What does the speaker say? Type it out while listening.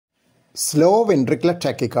Slow ventricular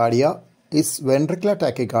tachycardia is ventricular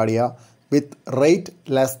tachycardia with rate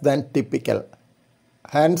less than typical.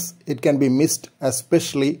 Hence, it can be missed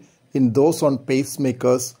especially in those on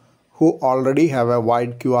pacemakers who already have a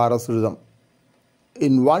wide QRS rhythm.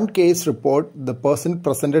 In one case report, the person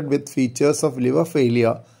presented with features of liver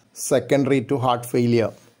failure secondary to heart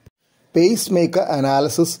failure. Pacemaker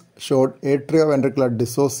analysis showed atrioventricular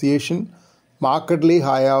dissociation, markedly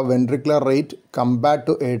higher ventricular rate compared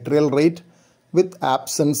to atrial rate with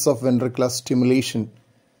absence of ventricular stimulation.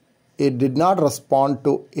 It did not respond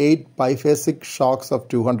to 8 biphasic shocks of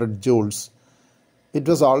 200 joules. It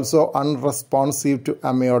was also unresponsive to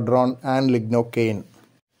amiodarone and lignocaine.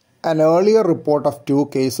 An earlier report of 2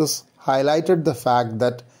 cases highlighted the fact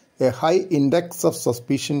that a high index of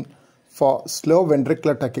suspicion for slow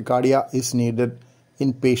ventricular tachycardia is needed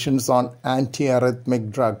in patients on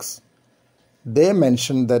antiarrhythmic drugs. They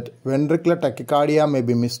mentioned that ventricular tachycardia may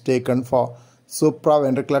be mistaken for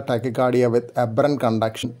supraventricular tachycardia with aberrant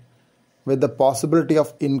conduction, with the possibility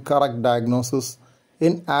of incorrect diagnosis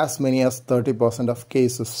in as many as 30% of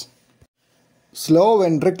cases. Slow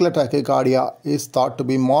ventricular tachycardia is thought to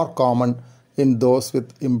be more common in those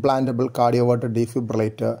with implantable cardioverter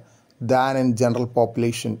defibrillator than in general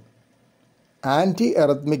population.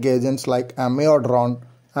 Antiarrhythmic agents like amiodarone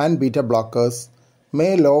and beta blockers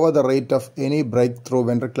may lower the rate of any breakthrough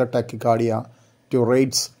ventricular tachycardia to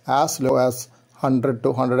rates as low as 100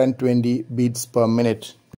 to 120 beats per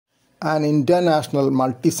minute. An international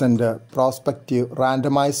multicenter prospective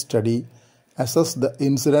randomized study assessed the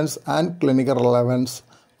incidence and clinical relevance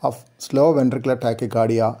of slow ventricular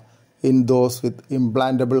tachycardia in those with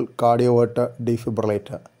implantable cardioverter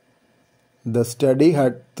defibrillator. The study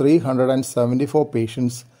had 374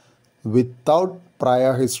 patients without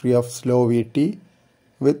prior history of slow VT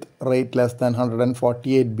with rate less than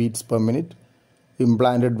 148 beats per minute,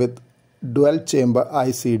 implanted with dual chamber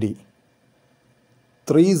ICD.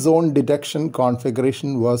 3-zone detection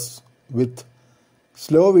configuration was with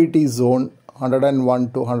slow VT zone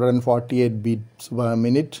 101 to 148 beats per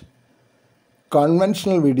minute,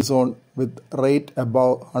 conventional VT zone with rate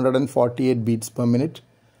above 148 beats per minute,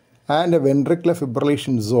 and a ventricular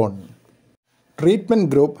fibrillation zone.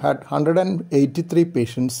 Treatment group had 183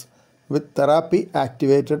 patients with therapy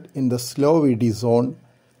activated in the slow VT zone,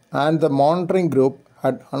 and the monitoring group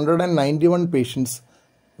had 191 patients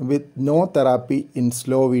with no therapy in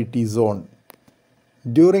slow VT zone.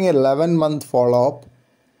 During a 11-month follow-up,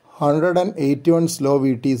 181 slow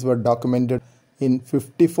VTs were documented in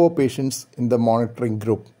 54 patients in the monitoring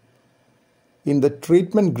group. In the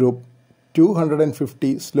treatment group,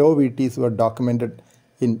 250 slow VTs were documented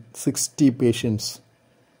in 60 patients.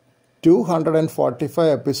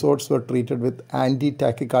 245 episodes were treated with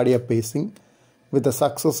anti-tachycardia pacing with a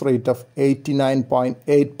success rate of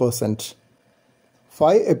 89.8%.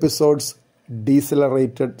 5 episodes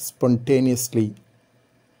decelerated spontaneously.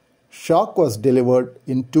 Shock was delivered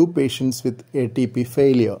in 2 patients with ATP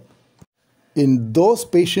failure. In those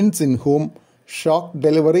patients in whom shock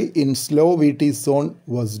delivery in slow VT zone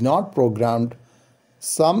was not programmed,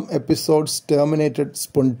 some episodes terminated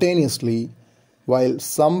spontaneously while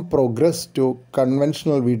some progressed to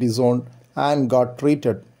conventional VT zone and got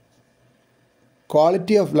treated.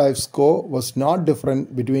 Quality of life score was not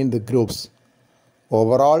different between the groups.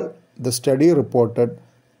 Overall, the study reported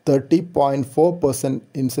 30.4%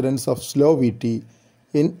 incidence of slow VT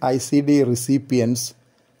in ICD recipients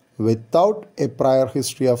without a prior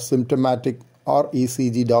history of symptomatic or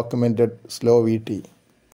ECG documented slow VT.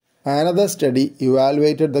 Another study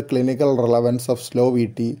evaluated the clinical relevance of slow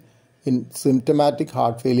VT in symptomatic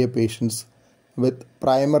heart failure patients with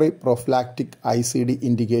primary prophylactic ICD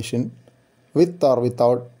indication with or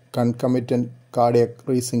without concomitant cardiac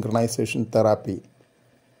resynchronization therapy.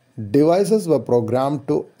 Devices were programmed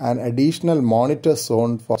to an additional monitor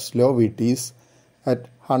zone for slow VTs at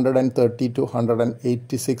 130 to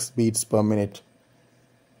 186 beats per minute.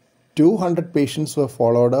 200 patients were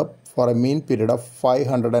followed up for a mean period of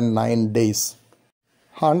 509 days.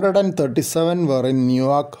 137 were in New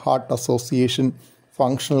York Heart Association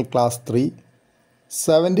Functional Class 3,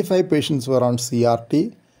 75 patients were on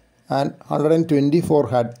CRT, and 124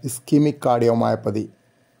 had ischemic cardiomyopathy.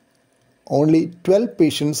 Only 12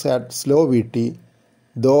 patients had slow VT,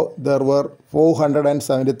 though there were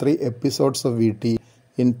 473 episodes of VT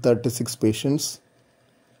in 36 patients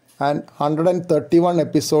and 131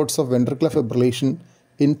 episodes of ventricular fibrillation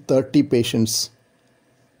in 30 patients.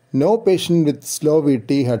 No patient with slow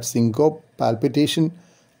VT had syncope, palpitation,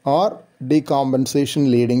 or decompensation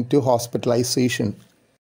leading to hospitalization.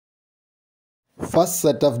 First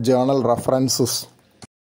set of journal references.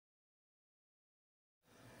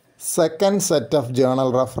 Second set of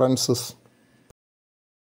journal references.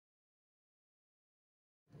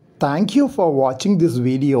 Thank you for watching this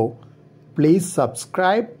video. Please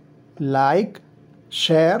subscribe, like,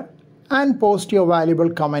 share and post your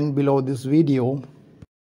valuable comment below this video.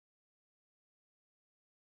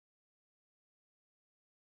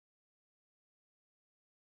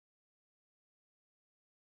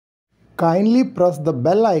 Kindly press the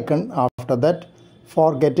bell icon after that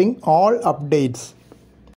for getting all updates.